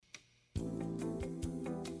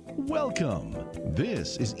Welcome.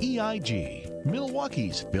 This is EIG,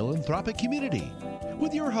 Milwaukee's philanthropic community,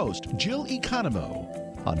 with your host, Jill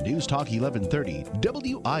Economou, on News Talk 1130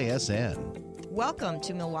 WISN. Welcome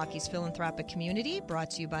to Milwaukee's philanthropic community,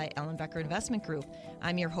 brought to you by Ellenbecker Investment Group.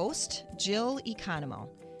 I'm your host, Jill Economou.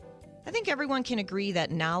 I think everyone can agree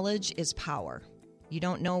that knowledge is power. You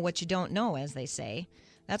don't know what you don't know, as they say.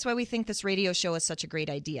 That's why we think this radio show is such a great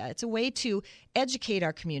idea. It's a way to educate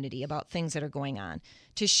our community about things that are going on,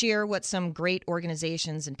 to share what some great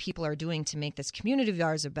organizations and people are doing to make this community of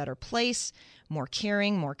ours a better place, more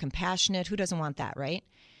caring, more compassionate. Who doesn't want that, right?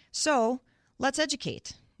 So let's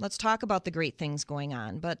educate. Let's talk about the great things going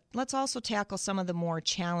on, but let's also tackle some of the more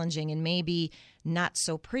challenging and maybe not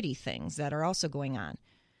so pretty things that are also going on.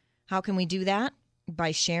 How can we do that?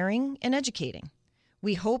 By sharing and educating.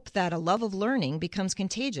 We hope that a love of learning becomes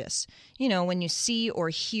contagious. You know, when you see or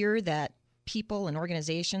hear that people and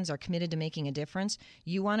organizations are committed to making a difference,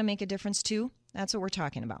 you want to make a difference too? That's what we're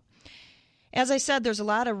talking about. As I said, there's a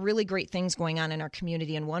lot of really great things going on in our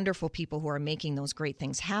community and wonderful people who are making those great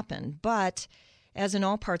things happen. But as in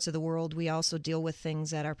all parts of the world, we also deal with things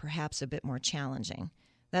that are perhaps a bit more challenging.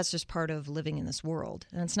 That's just part of living in this world.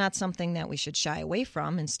 And it's not something that we should shy away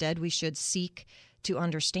from. Instead, we should seek to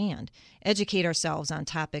understand, educate ourselves on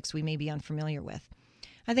topics we may be unfamiliar with.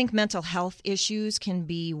 I think mental health issues can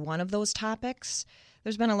be one of those topics.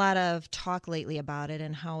 There's been a lot of talk lately about it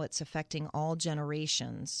and how it's affecting all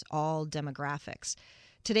generations, all demographics.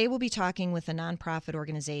 Today we'll be talking with a nonprofit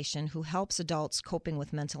organization who helps adults coping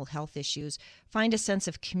with mental health issues find a sense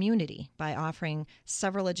of community by offering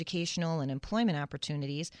several educational and employment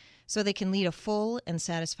opportunities so they can lead a full and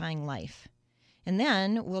satisfying life. And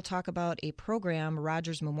then we'll talk about a program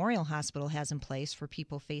Rogers Memorial Hospital has in place for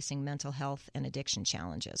people facing mental health and addiction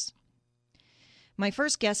challenges. My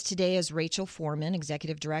first guest today is Rachel Foreman,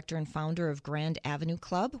 Executive Director and founder of Grand Avenue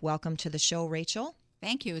Club. Welcome to the show, Rachel.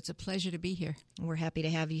 Thank you. It's a pleasure to be here. We're happy to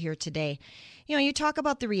have you here today. You know, you talk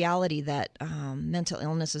about the reality that mental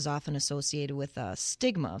illness is often associated with a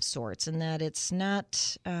stigma of sorts and that it's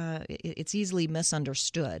not, it's easily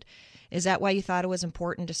misunderstood. Is that why you thought it was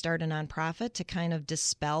important to start a nonprofit, to kind of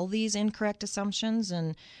dispel these incorrect assumptions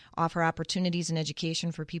and offer opportunities and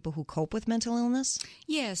education for people who cope with mental illness?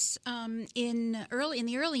 Yes. In the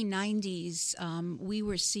early 90s, we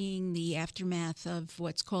were seeing the aftermath of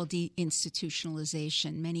what's called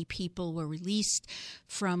deinstitutionalization. Many people were released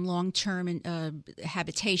from long-term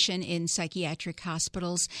habitation in psychiatric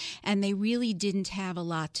hospitals, and they really didn't have a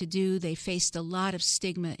lot to do. They faced a lot of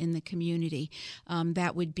stigma in the community.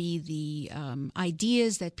 That would be the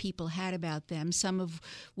ideas that people had about them, some of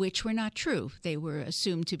which were not true. They were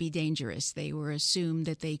assumed to be dangerous. They were assumed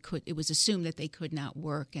that it was assumed that they could not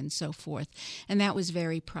work and so forth. And that was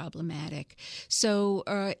very problematic. So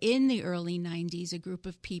in the early 90s, a group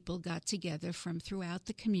of people got together from throughout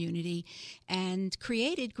the community and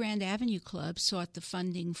created Grand Avenue Club, sought the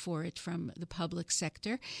funding for it from the public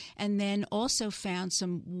sector, and then also found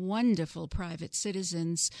some wonderful private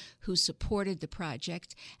citizens who supported the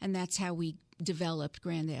project, and that's how we developed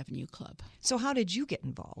Grand Avenue Club. So how did you get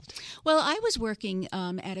involved? Well, I was working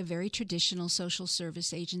at a very traditional social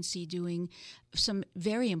service agency doing some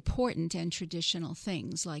very important and traditional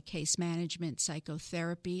things like case management,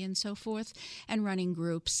 psychotherapy, and so forth, and running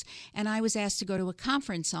groups. And I was asked to go to a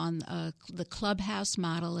conference on the clubhouse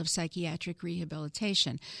model of psychiatric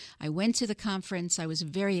rehabilitation. I went to the conference. I was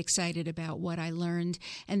very excited about what I learned,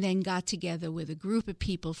 and then got together with a group of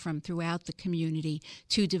people from throughout the community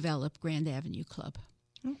to develop Grand Avenue Club.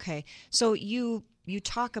 Okay. So you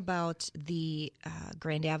talk about the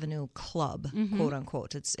Grand Avenue Club, quote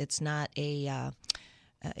unquote. It's not a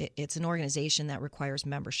it's an organization that requires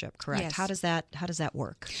membership, correct? Yes. How does that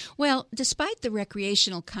work? Well, despite the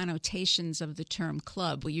recreational connotations of the term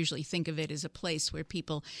club, we usually think of it as a place where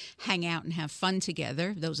people hang out and have fun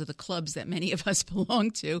together. Those are the clubs that many of us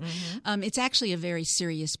belong to. It's actually a very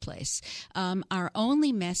serious place. Our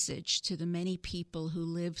only message to the many people who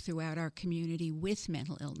live throughout our community with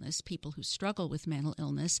mental illness, people who struggle with mental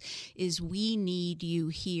illness, is we need you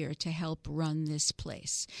here to help run this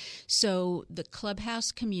place. So the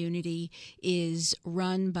clubhouse community is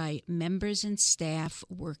run by members and staff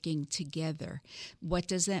working together. What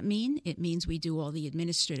does that mean? It means we do all the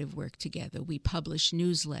administrative work together. We publish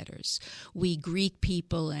newsletters. We greet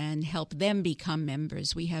people and help them become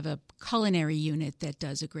members. We have a culinary unit that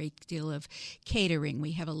does a great deal of catering.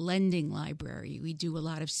 We have a lending library. We do a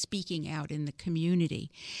lot of speaking out in the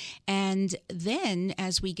community. And then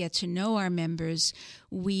as we get to know our members,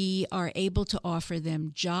 we are able to offer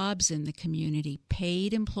them jobs in the community, paid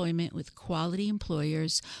paid employment with quality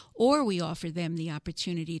employers, or we offer them the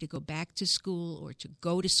opportunity to go back to school or to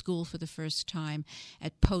go to school for the first time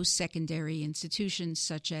at post-secondary institutions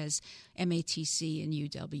such as MATC and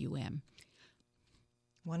UWM.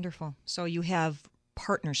 Wonderful. So you have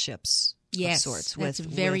partnerships of sorts. That's a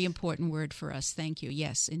very important word for us. Thank you.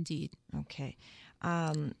 Yes, indeed. Okay.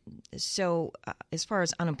 So as far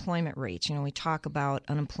as unemployment rates, we talk about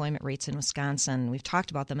unemployment rates in Wisconsin. We've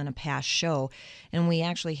talked about them in a past show, and we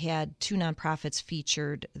actually had 2 nonprofits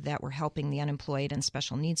featured that were helping the unemployed and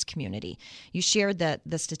special needs community. You shared that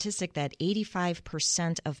the statistic that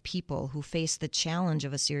 85% of people who face the challenge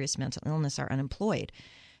of a serious mental illness are unemployed.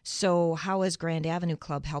 So how is Grand Avenue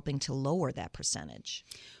Club helping to lower that percentage?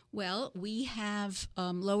 Well, we have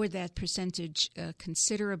lowered that percentage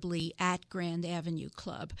considerably at Grand Avenue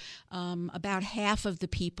Club. About half of the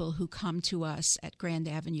people who come to us at Grand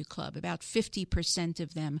Avenue Club, about 50%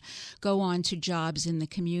 of them, go on to jobs in the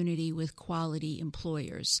community with quality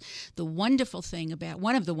employers. One of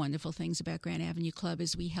the wonderful things about Grand Avenue Club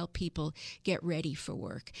is we help people get ready for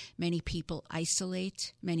work. Many people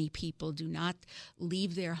isolate. Many people do not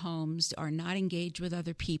leave their homes, are not engaged with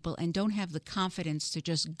other people, and don't have the confidence to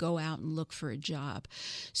just go out and look for a job.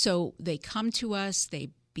 So they come to us, they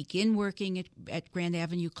begin working at Grand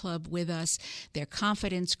Avenue Club with us, their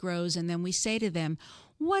confidence grows, and then we say to them,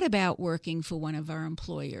 what about working for one of our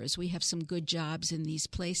employers? We have some good jobs in these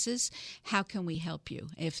places. How can we help you?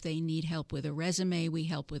 If they need help with a resume, we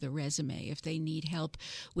help with a resume. If they need help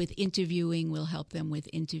with interviewing, we'll help them with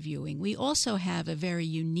interviewing. We also have a very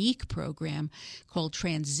unique program called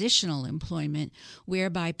Transitional Employment,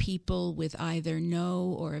 whereby people with either no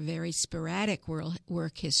or a very sporadic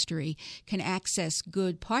work history can access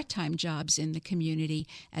good part-time jobs in the community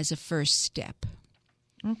as a first step.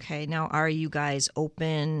 Okay. Now, are you guys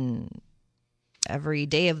open every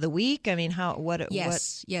day of the week? I mean,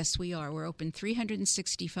 Yes, we are. We're open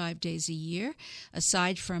 365 days a year.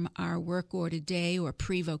 Aside from our work order day or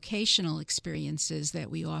pre-vocational experiences that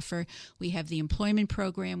we offer, we have the employment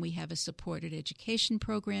program, we have a supported education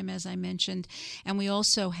program, as I mentioned, and we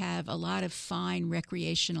also have a lot of fine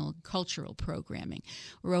recreational cultural programming.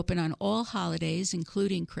 We're open on all holidays,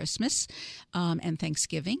 including Christmas and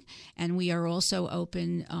Thanksgiving, and we are also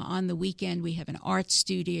open on the weekend. We have an art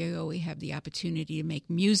studio. We have the opportunity to make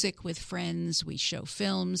music with friends. We show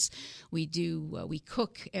films. We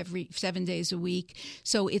cook every 7 days a week.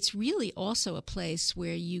 So it's really also a place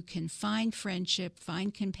where you can find friendship,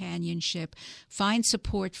 find companionship, find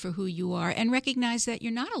support for who you are, and recognize that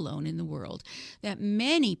you're not alone in the world, that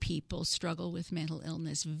many people struggle with mental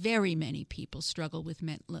illness. Very many people struggle with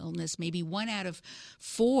mental illness. Maybe 1 out of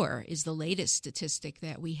 4 is the latest statistic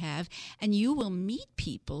that we have. And you will meet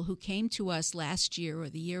people who came to us last year or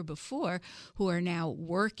the year before who are now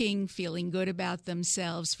working, feeling good about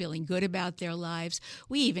themselves, feeling good about their lives.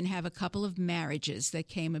 We even have a couple of marriages that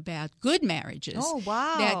came about, good marriages. Oh,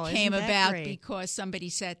 wow. That came about great? Because somebody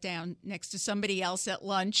sat down next to somebody else at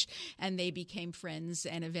lunch and they became friends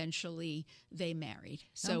and eventually they married.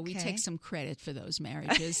 So we take some credit for those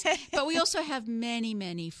marriages. But we also have many,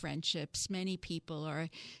 many friendships. Many people are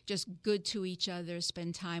just good to each other,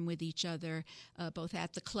 spend time with each other, both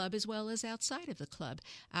at the club as well as outside of the club.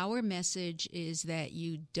 Our message is that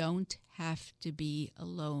you don't have to be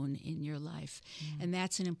alone in your life. And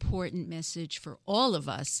that's an important message for all of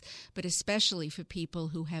us, but especially for people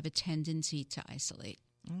who have a tendency to isolate.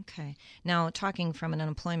 Okay. Now, talking from an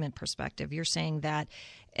unemployment perspective, you're saying that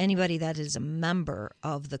anybody that is a member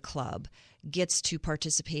of the club gets to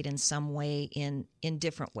participate in some way in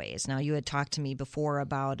different ways. Now, you had talked to me before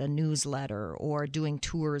about a newsletter or doing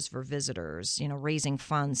tours for visitors, raising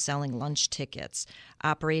funds, selling lunch tickets,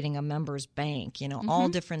 operating a member's bank, all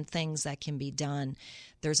different things that can be done.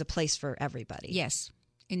 There's a place for everybody. Yes.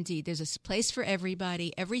 Indeed, there's a place for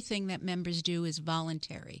everybody. Everything that members do is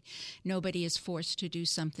voluntary. Nobody is forced to do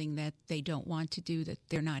something that they don't want to do, that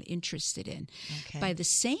they're not interested in. Okay. By the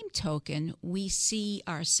same token, we see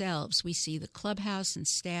ourselves, we see the clubhouse and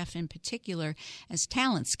staff in particular as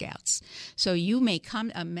talent scouts. So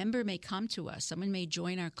a member may come to us, someone may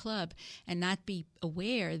join our club and not be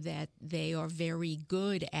aware that they are very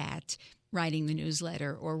good at writing the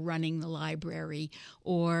newsletter or running the library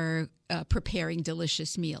or preparing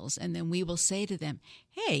delicious meals. And then we will say to them,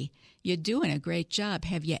 hey, you're doing a great job.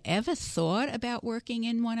 Have you ever thought about working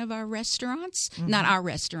in one of our restaurants? Not our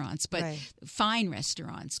restaurants, but fine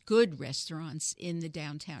restaurants, good restaurants in the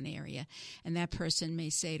downtown area. And that person may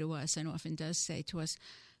say to us, and often does say to us,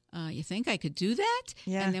 you think I could do that?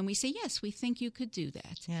 Yeah. And then we say, yes, we think you could do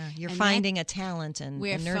that. Yeah, you're finding a talent and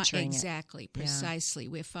nurturing it. Exactly, precisely.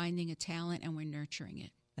 Yeah. We're finding a talent and we're nurturing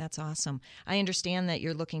it. That's awesome. I understand that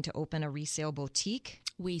you're looking to open a resale boutique.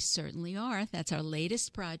 We certainly are. That's our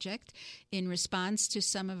latest project in response to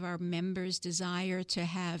some of our members' desire to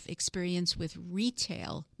have experience with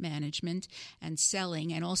retail management and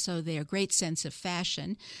selling, and also their great sense of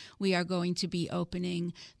fashion. We are going to be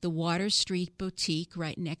opening the Water Street Boutique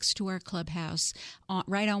right next to our clubhouse,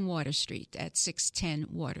 right on Water Street at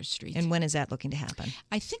 610 Water Street. And when is that looking to happen?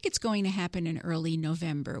 I think it's going to happen in early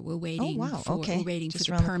November. We're waiting for Okay. we're waiting Just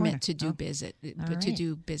for the around the permit corner. to do All to right.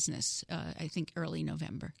 do business. I think early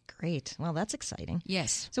November. Great. Well, that's exciting.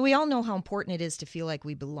 Yes. So we all know how important it is to feel like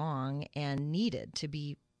we belong and needed to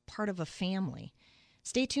be part of a family.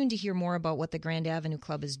 Stay tuned to hear more about what the Grand Avenue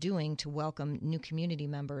Club is doing to welcome new community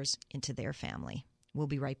members into their family. We'll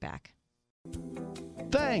be right back.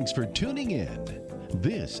 Thanks for tuning in.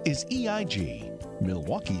 This is EIG,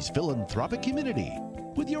 Milwaukee's philanthropic community,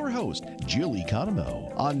 with your host, Jill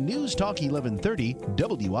Economou, on News Talk 1130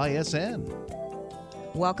 WISN.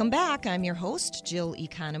 Welcome back. I'm your host, Jill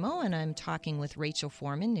Economou, and I'm talking with Rachel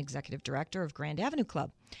Foreman, Executive Director of Grand Avenue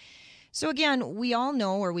Club. So again, we all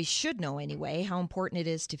know, or we should know anyway, how important it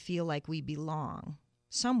is to feel like we belong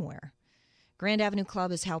somewhere. Grand Avenue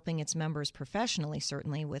Club is helping its members professionally,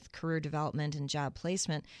 certainly, with career development and job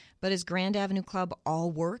placement. But is Grand Avenue Club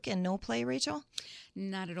all work and no play, Rachel?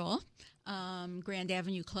 Not at all. Grand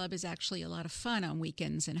Avenue Club is actually a lot of fun on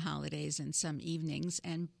weekends and holidays and some evenings,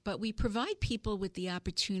 but we provide people with the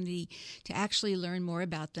opportunity to actually learn more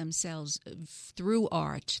about themselves through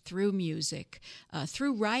art, through music,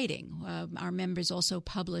 through writing. Our members also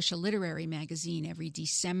publish a literary magazine every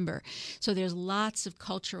December, so there's lots of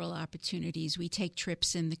cultural opportunities. We take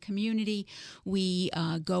trips in the community. We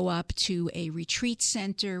go up to a retreat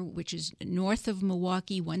center, which is north of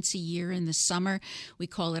Milwaukee, once a year in the summer. We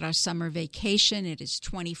call it our summer vacation. It is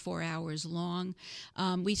 24 hours long.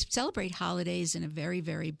 We celebrate holidays in a very,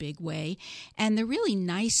 very big way. And the really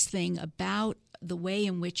nice thing about the way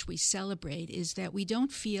in which we celebrate is that we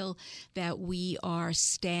don't feel that we are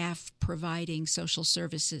staff providing social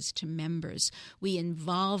services to members. We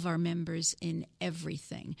involve our members in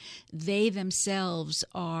everything. They themselves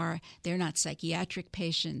they're not psychiatric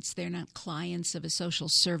patients. They're not clients of a social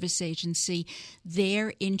service agency.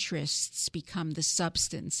 Their interests become the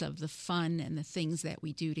substance of the fun and the things that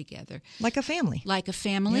we do together. Like a family. Like a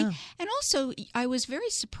family. Yeah. And also, I was very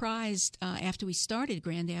surprised after we started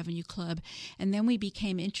Grand Avenue Club, and then we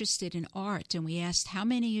became interested in art, and we asked, how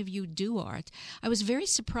many of you do art? I was very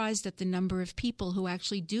surprised at the number of people who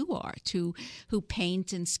actually do art, who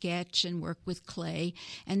paint and sketch and work with clay.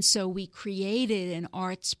 And so we created an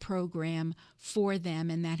arts program for them,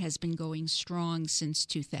 and that has been going strong since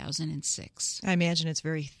 2006. I imagine it's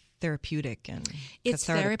very therapeutic and it's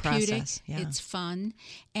cathartic therapeutic. process. Yeah. It's fun.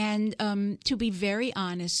 And to be very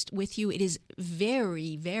honest with you, it is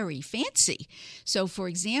very, very fancy. So, for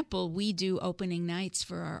example, we do opening nights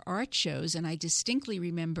for our art shows, and I distinctly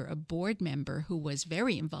remember a board member who was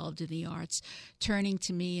very involved in the arts turning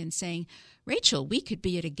to me and saying, Rachel, we could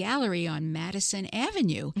be at a gallery on Madison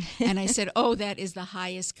Avenue. And I said, oh, that is the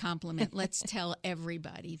highest compliment. Let's tell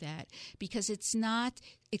everybody that, because it's not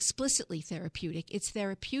explicitly therapeutic. It's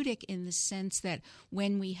therapeutic in the sense that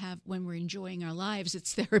when we're enjoying our lives,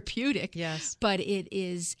 it's therapeutic. Yes. But it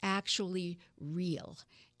is actually real.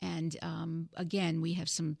 And again, we have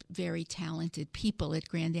some very talented people at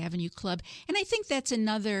Grand Avenue Club, and I think that's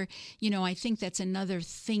another,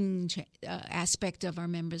 aspect of our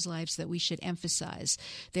members' lives that we should emphasize.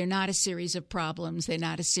 They're not a series of problems. They're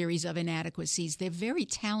not a series of inadequacies. They're very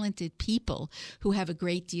talented people who have a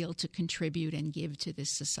great deal to contribute and give to this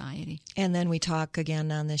society. And then we talk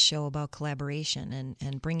again on this show about collaboration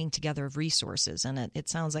and bringing together of resources, and it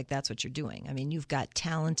sounds like that's what you're doing. I mean, you've got a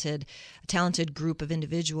talented group of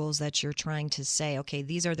individuals that you're trying to say, okay,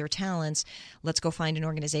 these are their talents. Let's go find an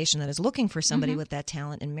organization that is looking for somebody with that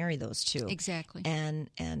talent and marry those two. Exactly. And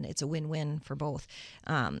it's a win-win for both.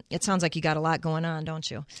 It sounds like you got a lot going on, don't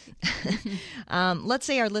you? Let's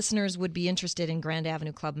say our listeners would be interested in Grand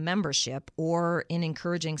Avenue Club membership or in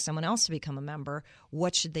encouraging someone else to become a member.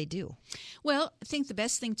 What should they do? Well, I think the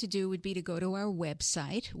best thing to do would be to go to our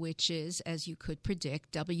website, which is, as you could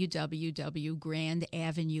predict,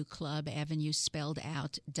 www.grandavenueclub, avenue spelled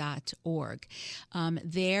out, .org.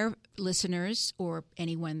 Their listeners or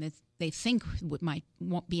anyone that they think might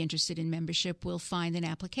be interested in membership will find an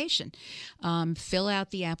application. Fill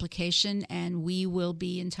out the application, and we will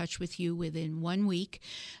be in touch with you within 1 week.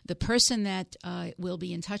 The person that will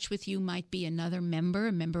be in touch with you might be another member,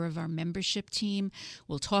 a member of our membership team.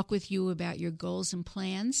 We'll talk with you about your goals and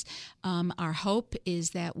plans. Our hope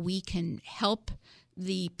is that we can help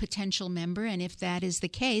the potential member, and if that is the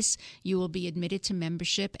case, you will be admitted to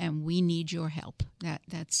membership, and we need your help.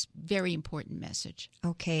 That's very important message.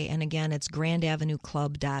 Okay, and again, it's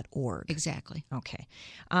grandavenueclub.org. Exactly. Okay.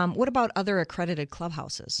 What about other accredited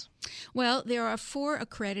clubhouses? Well, there are 4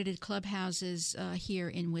 accredited clubhouses here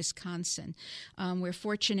in Wisconsin. We're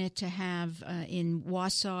fortunate to have in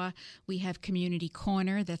Wausau, we have Community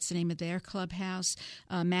Corner. That's the name of their clubhouse.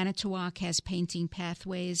 Manitowoc has Painting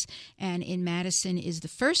Pathways. And in Madison is the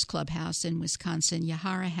first clubhouse in Wisconsin,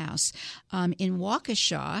 Yahara House. In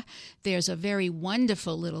Waukesha, there's a very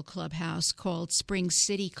wonderful little clubhouse called Spring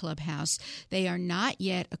City Clubhouse. They are not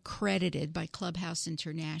yet accredited by Clubhouse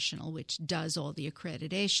International, which does all the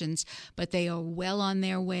accreditations, but they are well on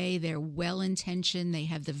their way. They're well-intentioned. They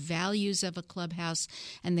have the values of a clubhouse,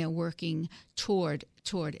 and they're working toward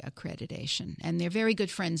accreditation. And they're very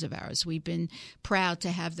good friends of ours. We've been proud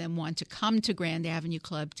to have them want to come to Grand Avenue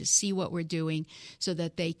Club to see what we're doing so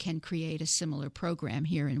that they can create a similar program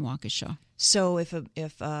here in Waukesha. So if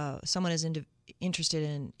someone is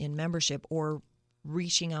interested in membership or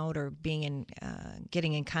reaching out or being in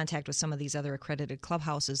getting in contact with some of these other accredited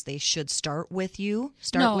clubhouses, they should start with you.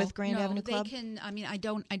 With Grand Avenue Club. They can. I mean, I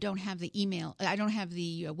don't have the email. I don't have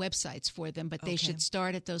the websites for them, but they should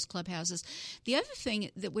start at those clubhouses. The other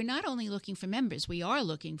thing that we're not only looking for members, we are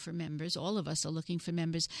looking for members. All of us are looking for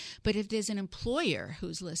members. But if there's an employer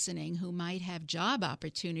who's listening who might have job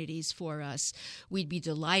opportunities for us, we'd be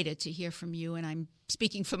delighted to hear from you. And I'm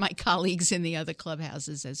speaking for my colleagues in the other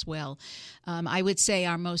clubhouses as well. I would say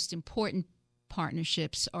our most important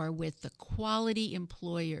partnerships are with the quality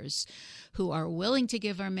employers who are willing to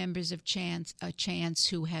give our members a chance,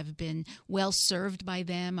 who have been well served by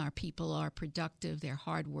them. Our people are productive, they're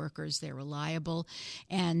hard workers, they're reliable,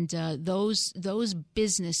 and those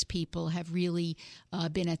business people have really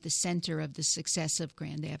been at the center of the success of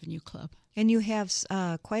Grand Avenue Club. And you have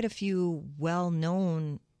quite a few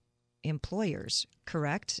well-known employers,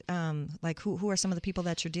 correct? Like who are some of the people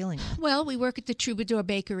that you're dealing with? Well, we work at the Troubadour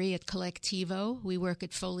Bakery at Collectivo. We work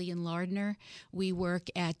at Foley and Lardner. We work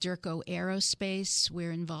at Durko Aerospace.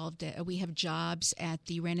 We're involved. We have jobs at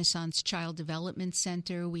the Renaissance Child Development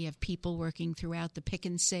Center. We have people working throughout the Pick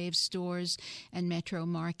and Save stores and Metro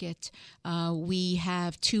Market. We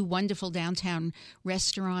have 2 wonderful downtown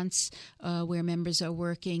restaurants where members are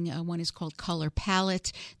working. One is called Color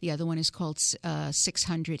Palette. The other one is called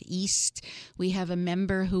 600 East. We have a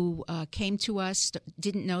member who came to us,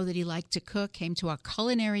 didn't know that he liked to cook, came to our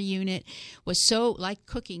culinary unit, liked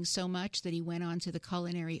cooking so much that he went on to the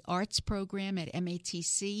culinary arts program at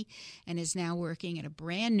MATC and is now working at a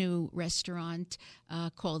brand new restaurant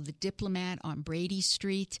called The Diplomat on Brady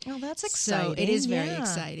Street. Oh, that's exciting. So it is very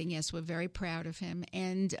exciting. Yes, we're very proud of him.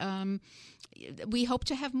 And we hope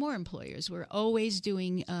to have more employers. We're always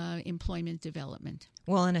doing employment development.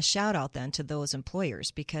 Well, and a shout out then to those employers,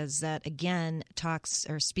 because that again talks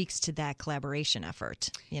or speaks to that collaboration effort.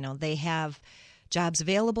 You know, they have jobs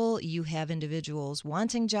available, you have individuals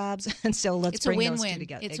wanting jobs, and so let's bring those 2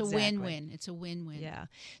 together. It's a win-win. It's a win-win. Yeah.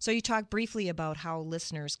 So you talked briefly about how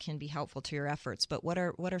listeners can be helpful to your efforts, but what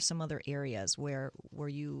are some other areas where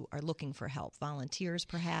you are looking for help? Volunteers,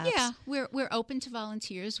 perhaps? Yeah, we're open to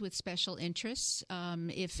volunteers with special interests.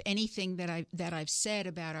 If anything that I've said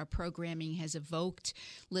about our programming has evoked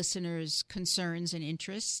listeners' concerns and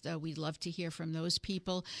interests, we'd love to hear from those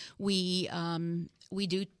people. We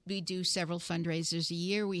do several fundraisers a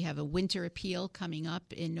year. We have a winter appeal coming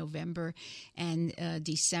up in November and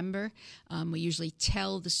December. We usually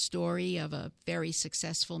tell the story of a very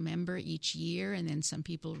successful member each year, and then some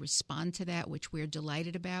people respond to that, which we're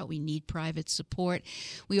delighted about. We need private support.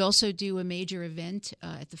 We also do a major event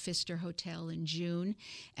at the Pfister Hotel in June,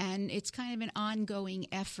 and it's kind of an ongoing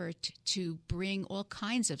effort to bring all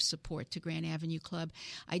kinds of support to Grand Avenue Club.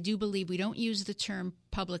 I do believe we don't use the term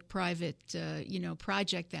public-private,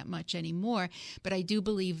 project that much anymore, but I do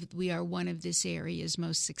believe we are one of this area's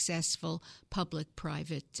most successful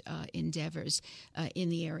public-private endeavors in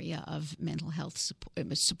the area of mental health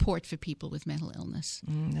support for people with mental illness.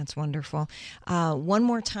 That's wonderful. One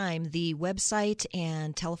more time, the website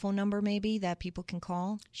and telephone number maybe that people can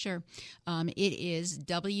call? Sure. It is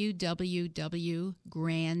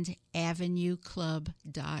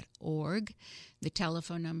www.grandavenueclub.org. The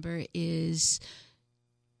telephone number is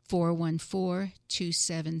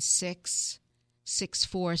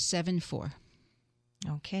 414-276-6474.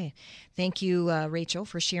 Okay. Thank you, Rachel,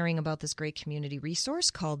 for sharing about this great community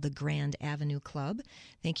resource called the Grand Avenue Club.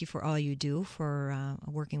 Thank you for all you do for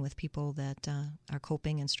working with people that are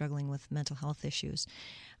coping and struggling with mental health issues.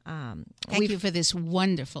 Thank you for this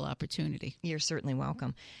wonderful opportunity. You're certainly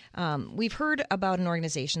welcome. We've heard about an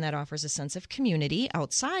organization that offers a sense of community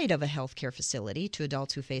outside of a healthcare facility to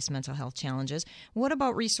adults who face mental health challenges. What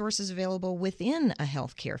about resources available within a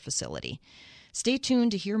healthcare facility? Stay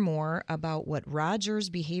tuned to hear more about what Rogers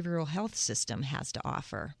Behavioral Health System has to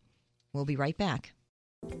offer. We'll be right back.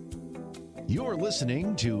 You're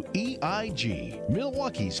listening to EIG,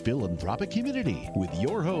 Milwaukee's philanthropic community, with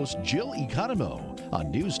your host, Jill Economou,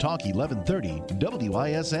 on News Talk 1130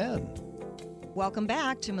 WISN. Welcome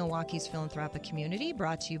back to Milwaukee's philanthropic community,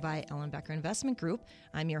 brought to you by Ellen Becker Investment Group.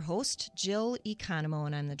 I'm your host, Jill Economou,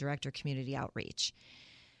 and I'm the Director of Community Outreach.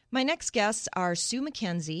 My next guests are Sue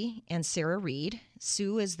McKenzie and Sarah Reed.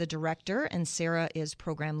 Sue is the director and Sarah is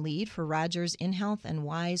program lead for Rogers InHealth and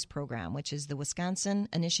WISE program, which is the Wisconsin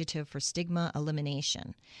Initiative for Stigma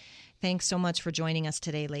Elimination. Thanks so much for joining us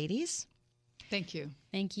today, ladies. Thank you.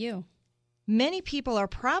 Thank you. Many people are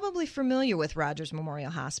probably familiar with Rogers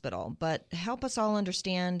Memorial Hospital, but help us all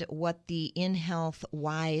understand what the InHealth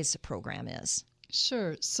WISE program is.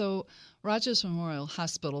 Sure. So Rogers Memorial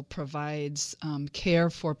Hospital provides care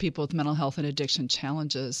for people with mental health and addiction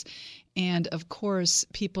challenges. And of course,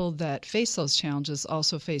 people that face those challenges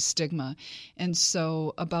also face stigma. And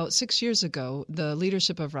so about 6 years ago, the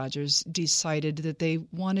leadership of Rogers decided that they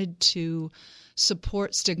wanted to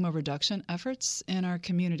support stigma reduction efforts in our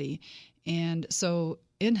community. And so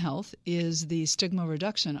InHealth is the stigma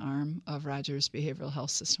reduction arm of Rogers Behavioral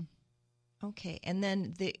Health System. Okay. And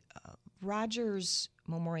then the Rogers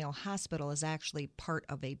Memorial Hospital is actually part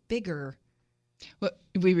of a bigger... Well,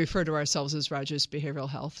 we refer to ourselves as Rogers Behavioral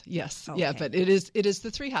Health. Yes. Okay. Yeah, but it is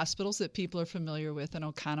the three hospitals that people are familiar with in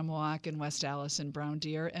Oconomowoc and West Allis and Brown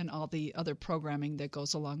Deer and all the other programming that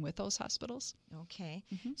goes along with those hospitals. Okay.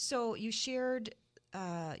 Mm-hmm. So you shared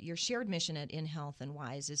your shared mission at InHealth and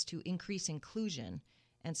WISE is to increase inclusion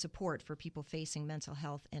and support for people facing mental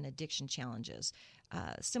health and addiction challenges,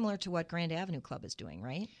 similar to what Grand Avenue Club is doing,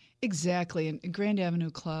 right? Exactly. And Grand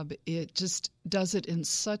Avenue Club, it just does it in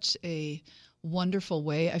such a wonderful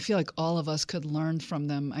way. I feel like all of us could learn from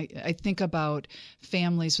them. I think about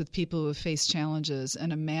families with people who face challenges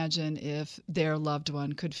and imagine if their loved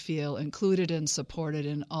one could feel included and supported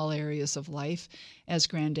in all areas of life as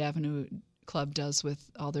Grand Avenue Club does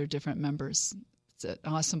with all their different members. It's an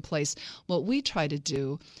awesome place. What we try to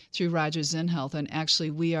do through Rogers InHealth, and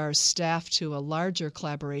actually we are staff to a larger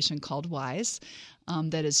collaboration called WISE,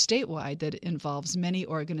 that is statewide, that involves many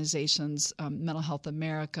organizations, Mental Health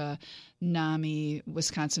America, NAMI,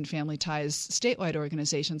 Wisconsin Family Ties, statewide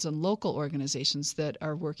organizations and local organizations that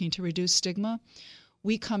are working to reduce stigma.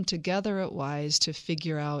 We come together at WISE to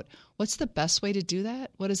figure out what's the best way to do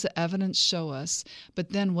that, what does the evidence show us,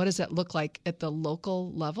 but then what does that look like at the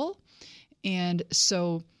local level? And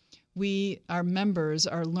so our members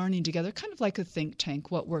are learning together, kind of like a think tank,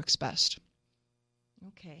 what works best.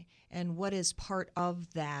 Okay. And what is part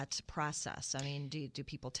of that process? I mean, do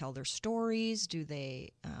people tell their stories? Do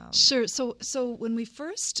they? Sure. So when we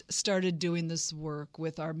first started doing this work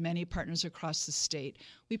with our many partners across the state,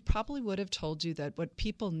 we probably would have told you that what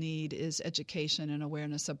people need is education and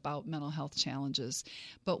awareness about mental health challenges.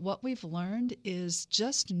 But what we've learned is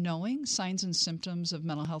just knowing signs and symptoms of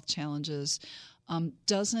mental health challenges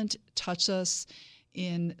doesn't touch us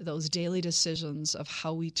in those daily decisions of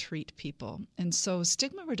how we treat people. And so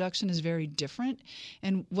stigma reduction is very different.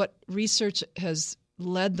 And what research has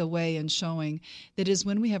led the way in showing that is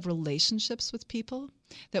when we have relationships with people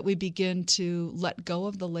that we begin to let go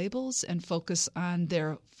of the labels and focus on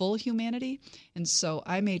their full humanity. And so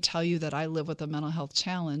I may tell you that I live with a mental health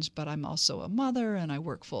challenge, but I'm also a mother and I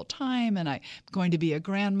work full time and I'm going to be a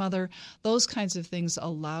grandmother. Those kinds of things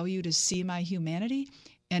allow you to see my humanity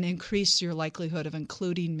and increase your likelihood of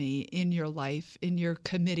including me in your life, in your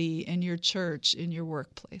committee, in your church, in your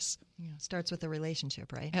workplace. Yeah, starts with a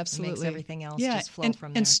relationship, right? Absolutely. It makes everything else just flow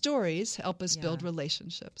from there. And stories help us build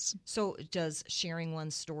relationships. So does sharing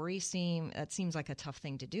one's story seems like a tough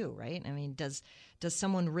thing to do, right? I mean, does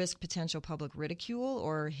someone risk potential public ridicule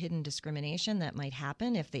or hidden discrimination that might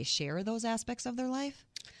happen if they share those aspects of their life?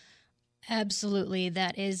 Absolutely.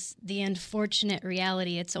 That is the unfortunate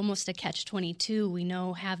reality. It's almost a catch-22. We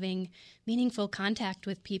know having meaningful contact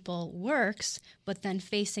with people works, but then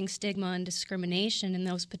facing stigma and discrimination and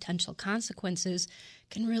those potential consequences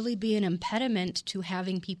can really be an impediment to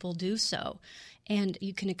having people do so. And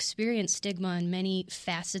you can experience stigma in many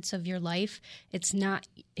facets of your life. It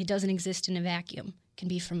doesn't exist in a vacuum. It can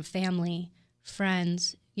be from family,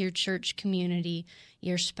 friends, your church community,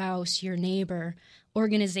 your spouse, your neighbor,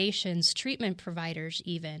 organizations, treatment providers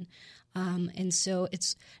even. And so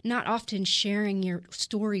it's not often sharing your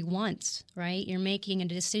story once, right? You're making a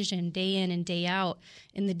decision day in and day out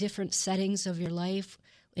in the different settings of your life,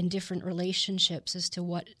 in different relationships as to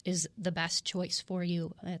what is the best choice for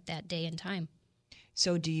you at that day and time.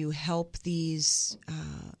 So do you help these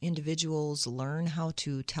individuals learn how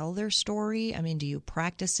to tell their story? I mean, do you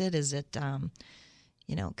practice it? Is it,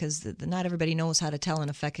 because not everybody knows how to tell an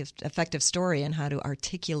effective story and how to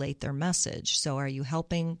articulate their message. So are you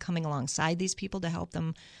coming alongside these people to help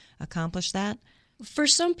them accomplish that? For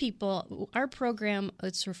some people, our program,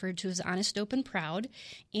 it's referred to as Honest, Open, Proud,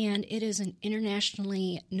 and it is an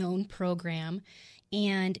internationally known program,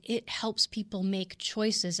 and it helps people make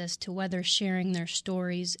choices as to whether sharing their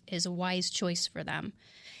stories is a wise choice for them.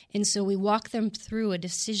 And so we walk them through a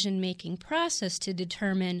decision-making process to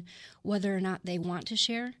determine whether or not they want to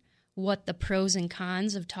share, what the pros and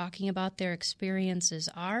cons of talking about their experiences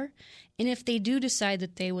are, and if they do decide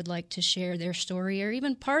that they would like to share their story or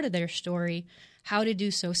even part of their story, how to do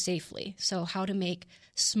so safely. So how to make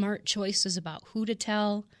smart choices about who to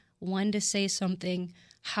tell, when to say something,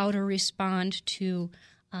 how to respond to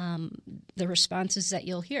the responses that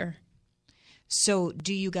you'll hear. So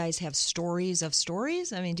do you guys have stories of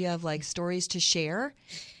stories? I mean, do you have stories to share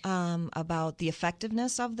about the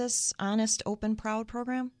effectiveness of this Honest, Open, Proud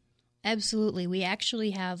program? Absolutely. We actually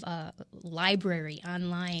have a library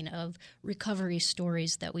online of recovery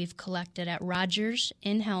stories that we've collected at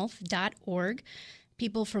rogersinhealth.org.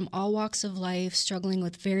 People from all walks of life struggling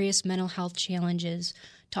with various mental health challenges,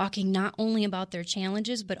 talking not only about their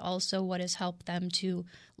challenges, but also what has helped them to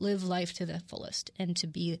live life to the fullest and to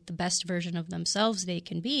be the best version of themselves they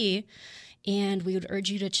can be. And we would urge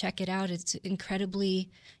you to check it out. It's incredibly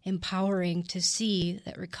empowering to see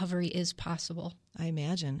that recovery is possible. I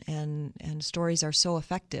imagine. And stories are so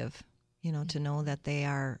effective, to know that they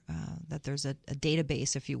are, that there's a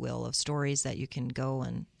database, if you will, of stories that you can go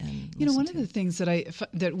and one of the things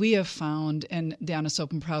that we have found and the Honest,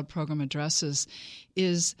 Open, Proud program addresses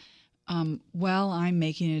is while I'm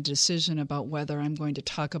making a decision about whether I'm going to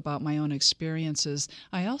talk about my own experiences,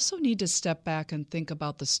 I also need to step back and think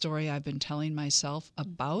about the story I've been telling myself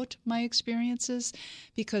about my experiences,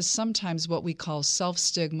 because sometimes what we call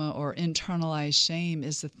self-stigma or internalized shame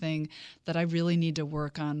is the thing that I really need to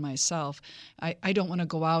work on myself. I don't want to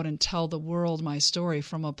go out and tell the world my story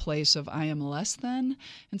from a place of I am less than.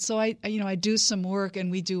 And so I do some work,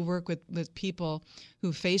 and we do work with people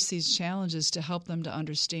who face these challenges to help them to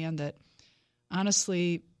understand that,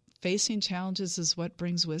 honestly, facing challenges is what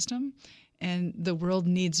brings wisdom, and the world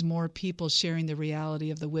needs more people sharing the reality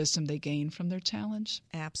of the wisdom they gain from their challenge.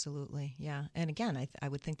 Absolutely, yeah. And again, I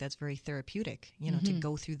would think that's very therapeutic, to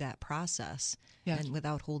go through that process and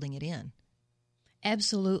without holding it in.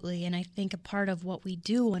 Absolutely, and I think a part of what we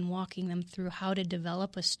do when walking them through how to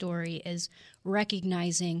develop a story is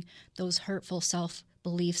recognizing those hurtful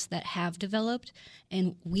self-beliefs that have developed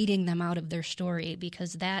and weeding them out of their story,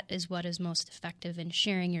 because that is what is most effective in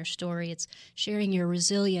sharing your story. It's sharing your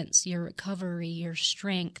resilience, your recovery, your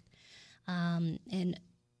strength, and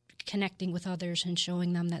connecting with others and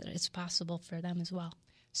showing them that it's possible for them as well.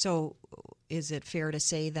 So is it fair to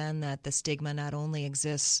say then that the stigma not only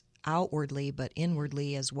exists outwardly but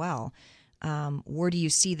inwardly as well? Where do you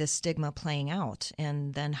see the stigma playing out?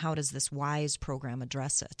 And then how does this WISE program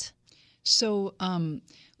address it? So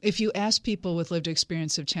if you ask people with lived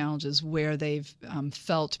experience of challenges where they've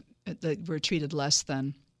felt that we're treated less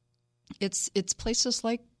than, it's places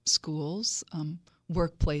like schools,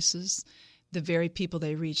 workplaces, the very people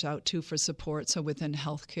they reach out to for support, so within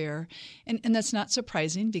healthcare. And that's not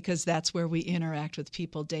surprising, because that's where we interact with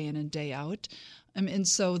people day in and day out. And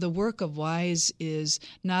so the work of WISE is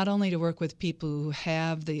not only to work with people who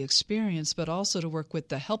have the experience, but also to work with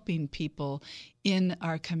the helping people in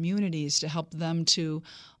our communities to help them to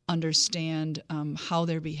understand how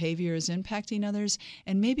their behavior is impacting others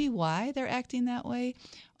and maybe why they're acting that way.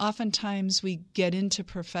 Oftentimes we get into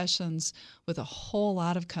professions with a whole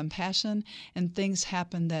lot of compassion, and things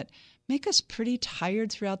happen that make us pretty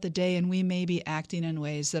tired throughout the day, and we may be acting in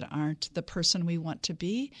ways that aren't the person we want to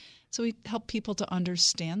be. So we help people to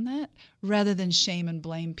understand that rather than shame and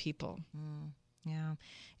blame people. Yeah,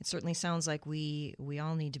 it certainly sounds like we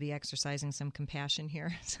all need to be exercising some compassion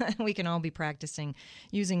here. We can all be practicing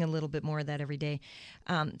using a little bit more of that every day.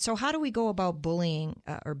 So how do we go about bullying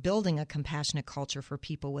or building a compassionate culture for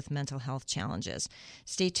people with mental health challenges?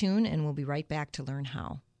 Stay tuned, and we'll be right back to learn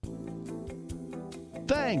how.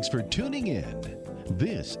 Thanks for tuning in.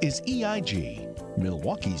 This is EIG,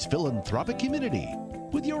 Milwaukee's philanthropic community,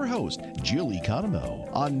 with your host, Jill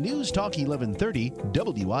Economou, on News Talk 1130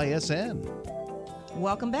 WISN.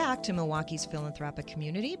 Welcome back to Milwaukee's Philanthropic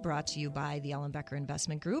Community, brought to you by the Ellenbecker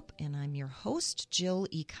Investment Group. And I'm your host, Jill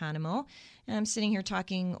Economo. And I'm sitting here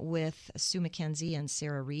talking with Sue McKenzie and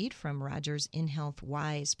Sarah Reed from Rogers InHealth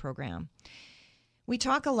Wise program. We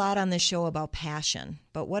talk a lot on this show about passion,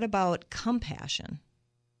 but what about compassion?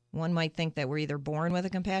 One might think that we're either born with a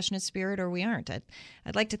compassionate spirit or we aren't.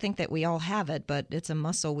 I'd like to think that we all have it, but it's a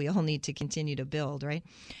muscle we all need to continue to build, right?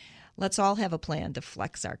 Let's all have a plan to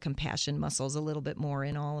flex our compassion muscles a little bit more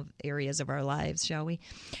in all areas of our lives, shall we?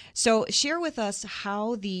 So share with us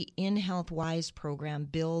how the InHealth Wise program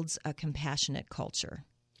builds a compassionate culture.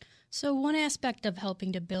 So one aspect of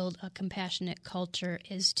helping to build a compassionate culture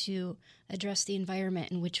is to address the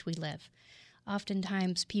environment in which we live.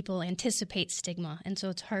 Oftentimes people anticipate stigma, and so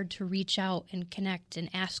it's hard to reach out and connect and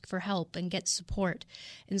ask for help and get support.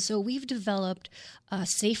 And so we've developed a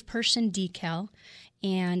Safe Person decal,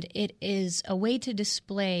 and it is a way to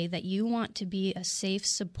display that you want to be a safe,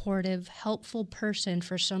 supportive, helpful person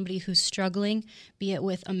for somebody who's struggling, be it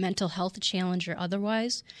with a mental health challenge or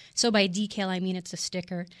otherwise. So by decal, I mean it's a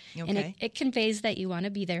sticker. Okay. And it conveys that you want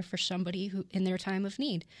to be there for somebody who in their time of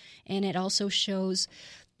need. And it also shows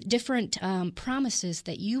different promises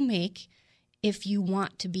that you make if you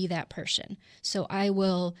want to be that person. So I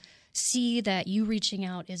will see that you reaching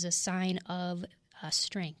out is a sign of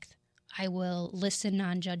strength. I will listen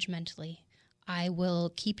non-judgmentally. I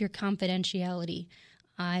will keep your confidentiality.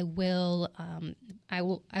 I will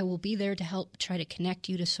be there to help try to connect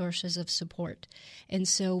you to sources of support. And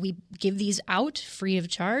so we give these out free of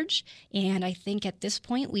charge. And I think at this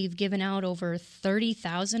point we've given out over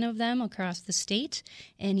 30,000 of them across the state.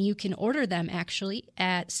 And you can order them actually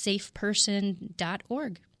at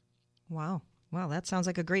safeperson.org. Wow, that sounds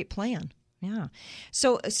like a great plan. Yeah.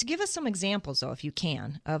 So give us some examples, though, if you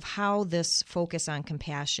can, of how this focus on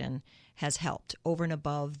compassion has helped over and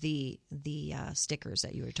above the stickers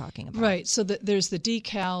that you were talking about. Right. So there's the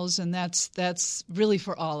decals, and that's really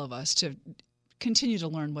for all of us to continue to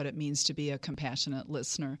learn what it means to be a compassionate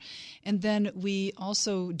listener. And then we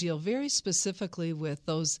also deal very specifically with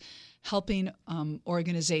those helping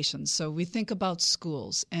organizations. So we think about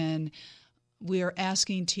schools, and we are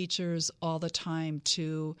asking teachers all the time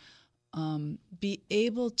to be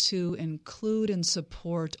able to include and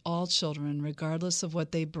support all children, regardless of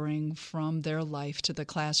what they bring from their life to the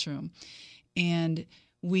classroom. And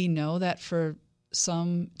we know that for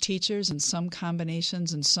some teachers and some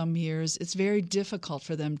combinations and some years, it's very difficult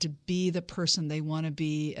for them to be the person they want to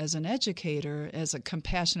be as an educator, as a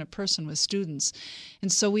compassionate person with students.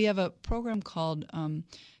 And so we have a program called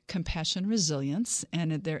Compassion Resilience,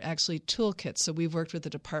 and they're actually toolkits. So we've worked with the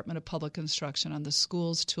Department of Public Instruction on the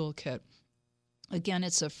schools toolkit. Again,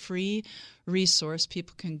 it's a free resource.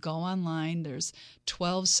 People can go online. There's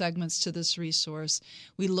 12 segments to this resource.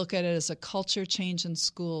 We look at it as a culture change in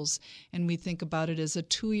schools, and we think about it as a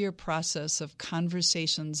 2-year process of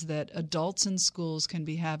conversations that adults in schools can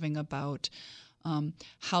be having about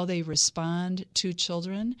how they respond to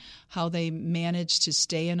children, how they manage to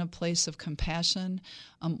stay in a place of compassion,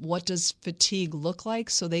 what does fatigue look like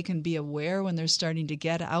so they can be aware when they're starting to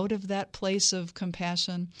get out of that place of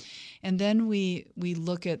compassion. And then we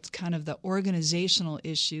look at kind of the organizational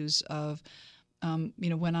issues of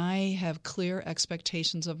when I have clear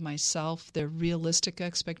expectations of myself, they're realistic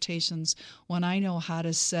expectations, when I know how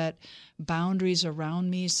to set boundaries around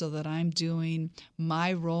me so that I'm doing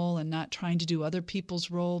my role and not trying to do other people's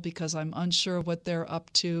role because I'm unsure of what they're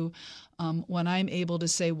up to, when I'm able to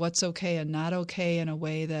say what's okay and not okay in a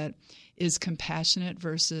way that is compassionate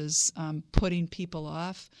versus putting people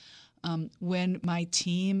off. When my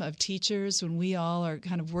team of teachers, when we all are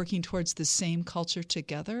kind of working towards the same culture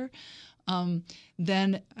together,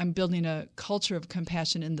 then I'm building a culture of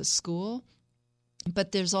compassion in the school.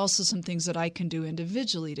 But there's also some things that I can do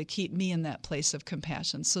individually to keep me in that place of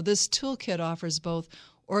compassion. So this toolkit offers both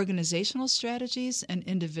organizational strategies and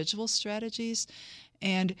individual strategies.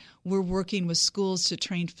 And we're working with schools to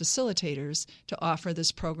train facilitators to offer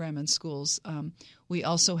this program in schools. We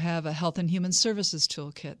also have a health and human services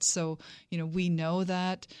toolkit. So, we know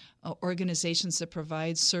that organizations that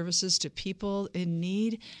provide services to people in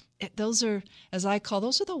need, those are, as I call,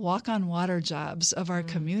 those are the walk-on-water jobs of our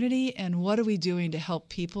community. And what are we doing to help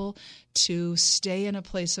people to stay in a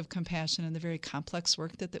place of compassion in the very complex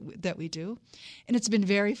work that we do? And it's been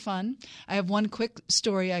very fun. I have one quick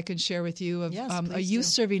story I can share with you of a youth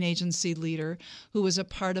serving agency leader who was a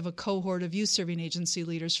part of a cohort of youth serving agency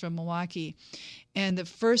leaders from Milwaukee. And the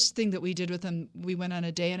first thing that we did with them, we went on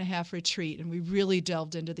a 1.5-day retreat, and we really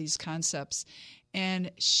delved into these concepts.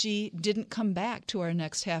 And she didn't come back to our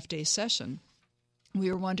next half-day session.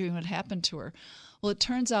 we were wondering what happened to her. Well, it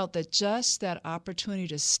turns out that just that opportunity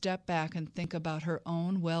to step back and think about her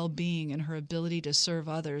own well-being and her ability to serve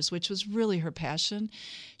others, which was really her passion,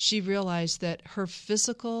 she realized that her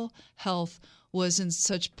physical health was in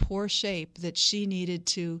such poor shape that she needed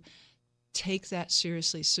to take that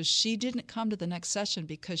seriously. So she didn't come to the next session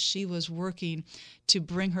because she was working to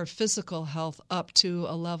bring her physical health up to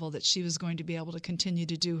a level that she was going to be able to continue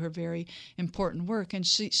to do her very important work. And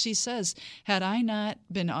she says, had I not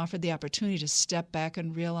been offered the opportunity to step back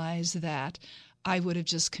and realize that, I would have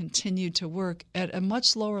just continued to work at a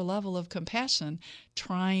much lower level of compassion,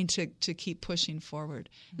 trying to keep pushing forward.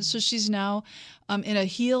 Mm-hmm. And so she's now in a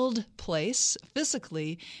healed place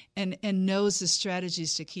physically and knows the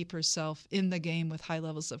strategies to keep herself in the game with high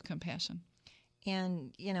levels of compassion.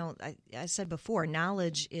 And, I said before,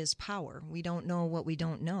 knowledge is power. We don't know what we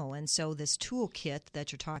don't know. And so this toolkit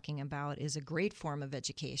that you're talking about is a great form of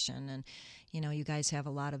education. And, you guys have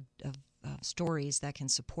a lot of stories that can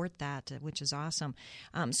support that, which is awesome.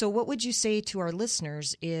 So what would you say to our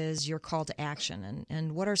listeners is your call to action,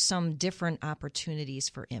 and what are some different opportunities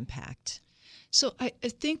for impact? So I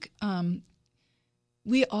think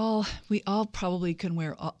we all probably can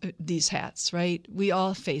wear these hats, right? We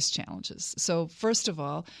all face challenges. So first of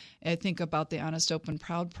all, I think about the Honest, Open,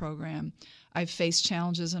 Proud program. I've faced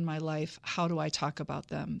challenges in my life. How do I talk about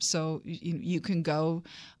them? So you can go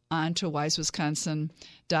on to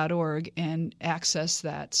wisewisconsin.org and access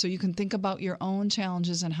that. So you can think about your own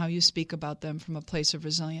challenges and how you speak about them from a place of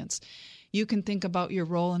resilience. You can think about your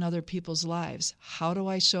role in other people's lives. How do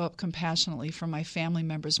I show up compassionately for my family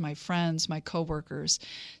members, my friends, my coworkers?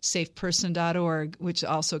 SafePerson.org, which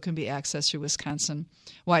also can be accessed through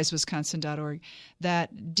wisewisconsin.org.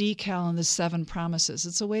 That decal on the 7 promises.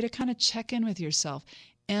 It's a way to kind of check in with yourself.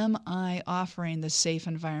 Am I offering the safe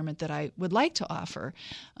environment that I would like to offer?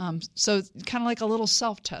 So kind of like a little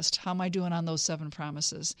self-test. How am I doing on those 7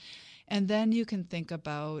 promises? And then you can think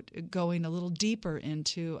about going a little deeper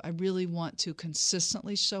into, I really want to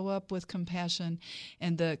consistently show up with compassion,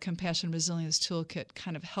 and the Compassion Resilience Toolkit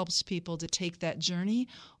kind of helps people to take that journey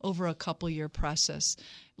over a couple-year process.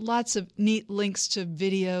 Lots of neat links to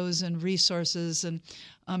videos and resources, and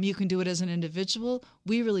you can do it as an individual.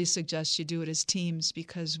 We really suggest you do it as teams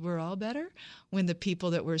because we're all better when the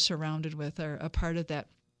people that we're surrounded with are a part of that.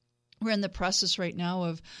 We're in the process right now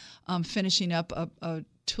of finishing up a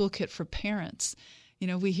toolkit for parents.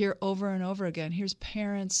 We hear over and over again, here's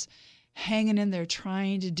parents hanging in there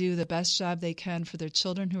trying to do the best job they can for their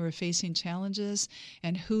children who are facing challenges,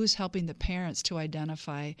 and who's helping the parents to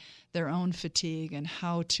identify their own fatigue and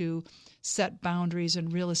how to set boundaries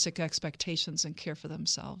and realistic expectations and care for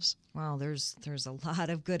themselves. Wow, there's a lot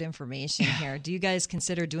of good information here. Do you guys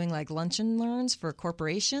consider doing like lunch and learns for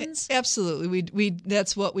corporations? Absolutely. We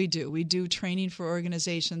that's what we do. We do training for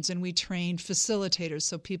organizations, and we train facilitators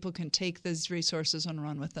so people can take these resources and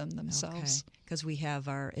run with them themselves. Okay. Because we have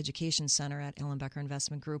our education center at Ellenbecker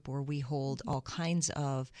Investment Group where we hold all kinds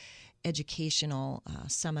of educational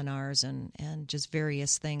seminars and just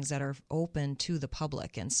various things that are open to the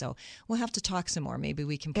public. And so we'll have to talk some more. Maybe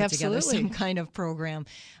we can put together some kind of program,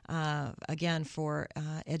 again, for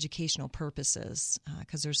educational purposes,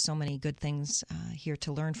 because there's so many good things here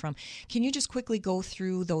to learn from. Can you just quickly go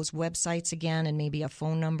through those websites again and maybe a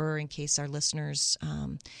phone number in case our listeners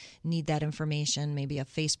need that information, maybe a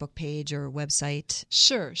Facebook page or website?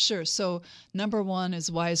 Sure. So number one is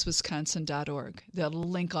wisewisconsin.org. That'll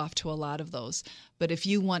link off to a lot of those. But if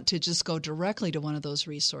you want to just go directly to one of those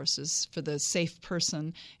resources for the Safe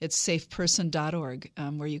Person, it's safeperson.org,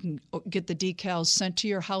 where you can get the decals sent to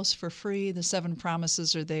your house for free. The 7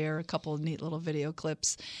 promises are there, a couple of neat little video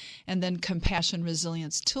clips. And then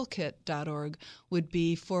compassionresilience.toolkit.org would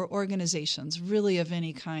be for organizations, really of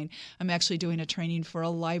any kind. I'm actually doing a training for a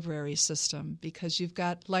library system because you've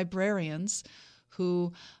got librarians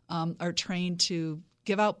who are trained to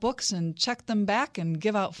give out books and check them back and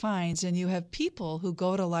give out fines. And you have people who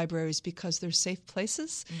go to libraries because they're safe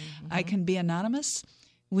places. Mm-hmm. I can be anonymous.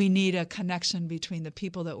 We need a connection between the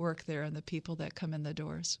people that work there and the people that come in the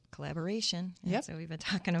doors. Collaboration. That's what we've been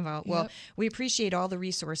talking about. Well, we appreciate all the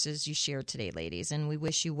resources you shared today, ladies, and we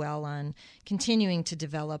wish you well on continuing to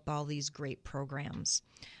develop all these great programs.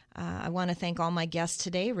 I want to thank all my guests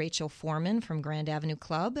today, Rachel Foreman from Grand Avenue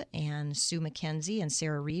Club and Sue McKenzie and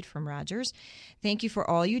Sarah Reed from Rogers. Thank you for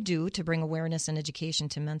all you do to bring awareness and education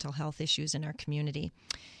to mental health issues in our community.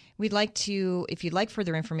 We'd like to, if you'd like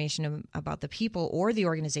further information about the people or the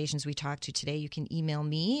organizations we talked to today, you can email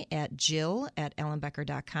me at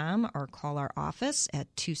jill@ellenbecker.com or call our office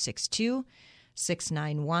at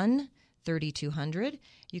 262-691-0000. 3200.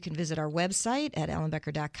 You can visit our website at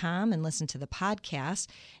ellenbecker.com and listen to the podcast.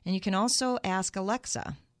 And you can also ask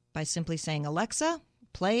Alexa by simply saying, Alexa,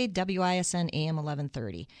 play WISN AM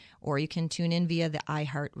 1130. Or you can tune in via the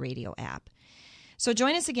iHeartRadio app. So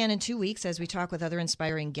join us again in 2 weeks as we talk with other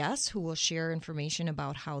inspiring guests who will share information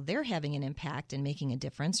about how they're having an impact and making a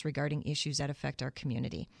difference regarding issues that affect our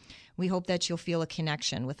community. We hope that you'll feel a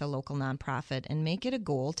connection with a local nonprofit and make it a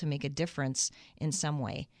goal to make a difference in some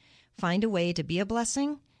way. Find a way to be a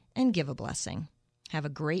blessing and give a blessing. Have a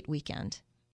great weekend.